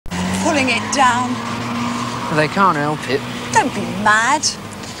pulling it down. Well, they can't help it. Don't be mad.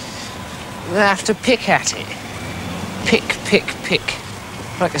 They have to pick at it. Pick, pick, pick.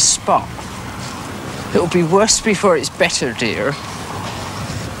 Like a spot. It'll be worse before it's better, dear.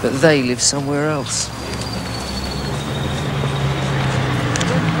 But they live somewhere else.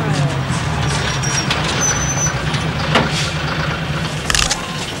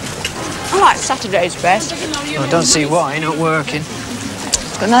 I like Saturdays best. I don't see why, not working.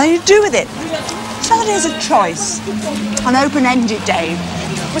 It's got nothing to do with it. Saturday's a choice. An open-ended day,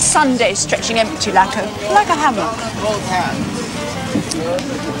 with Sundays stretching empty like a hammock.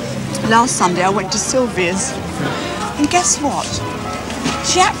 Last Sunday I went to Sylvia's, and guess what?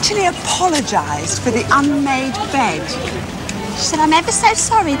 She actually apologised for the unmade bed. She said, "I'm ever so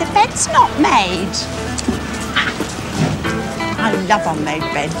sorry, the bed's not made." I love unmade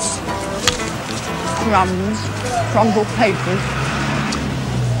beds. Crumbs, crumbled papers,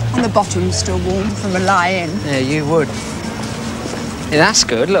 and the bottom's still warm from a lie-in. Yeah, you would. Yeah, that's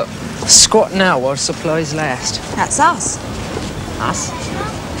good, look. Squat now while supplies last. That's us. Us.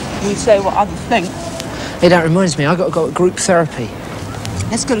 We say what others think. Hey, that reminds me, I got to go to group therapy.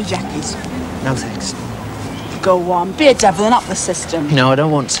 Let's go to Jackie's. No, thanks. Go on, be a devil and up the system. No, I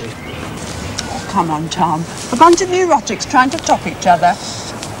don't want to. Oh, come on, Tom. A bunch of neurotics trying to top each other.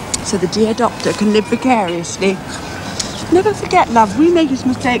 So the dear doctor can live vicariously. Never forget, love, we make his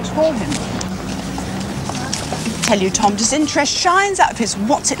mistakes for him. I tell you, Tom, disinterest shines out of his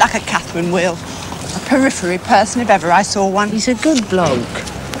what's-it-like-a-Catherine wheel. A periphery person if ever I saw one. He's a good bloke.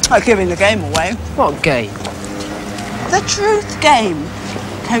 Like giving the game away. What game? The truth game.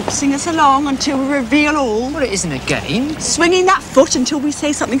 Coaxing us along until we reveal all. Well, it isn't a game. Swinging that foot until we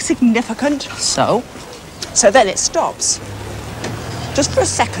say something significant. So? So then it stops. Just for a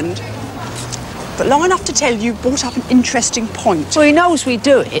second. But long enough to tell you brought up an interesting point. Well, he knows we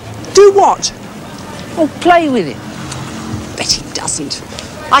do it. Do what? Well, play with it. Bet he doesn't.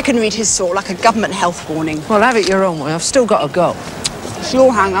 I can read his soul like a government health warning. Well, have it your own way. I've still got to go. It's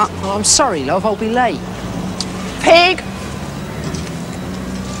your hang-up. Oh, I'm sorry, love. I'll be late. Pig!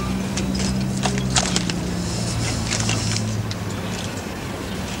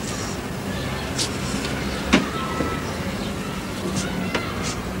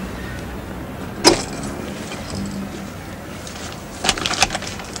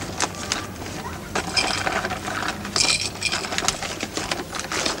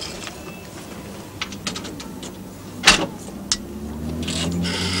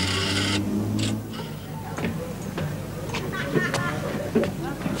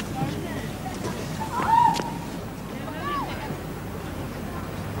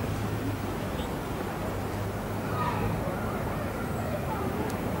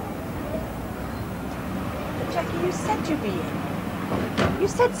 Jackie, you said you'd be in. You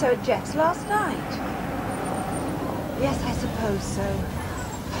said so at Jeff's last night. Yes, I suppose so.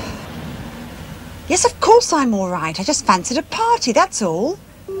 Yes, of course I'm all right. I just fancied a party, that's all.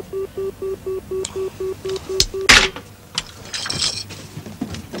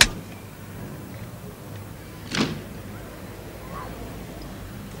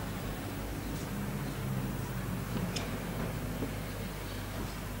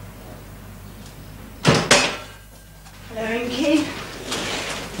 Hello, Inky.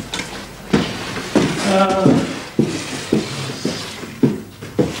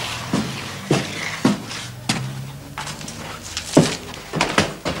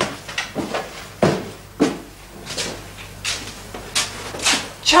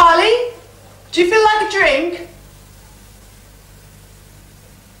 Charlie, do you feel like a drink?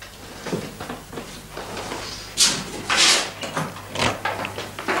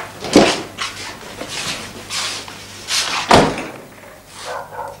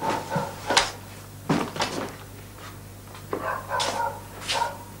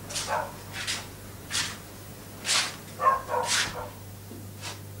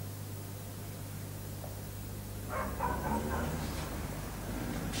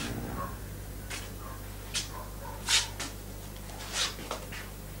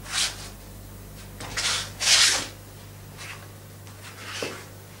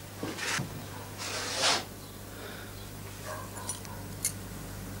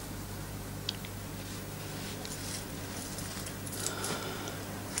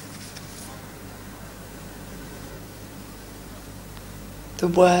 The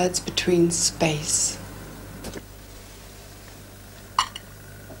words between space.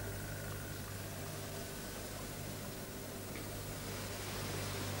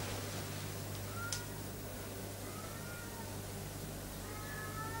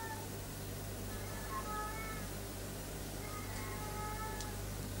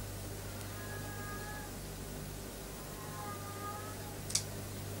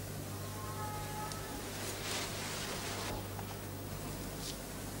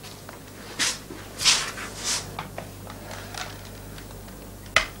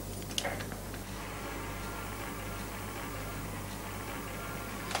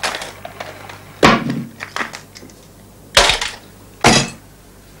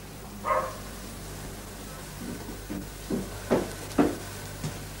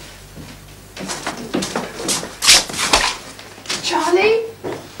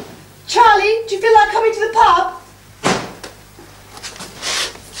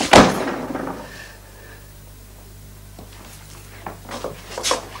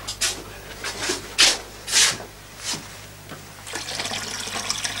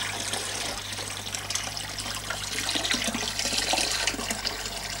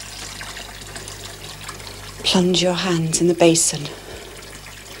 Plunge your hands in the basin.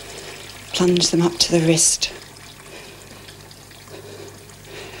 Plunge them up to the wrist.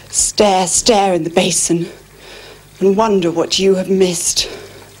 Stare in the basin and wonder what you have missed.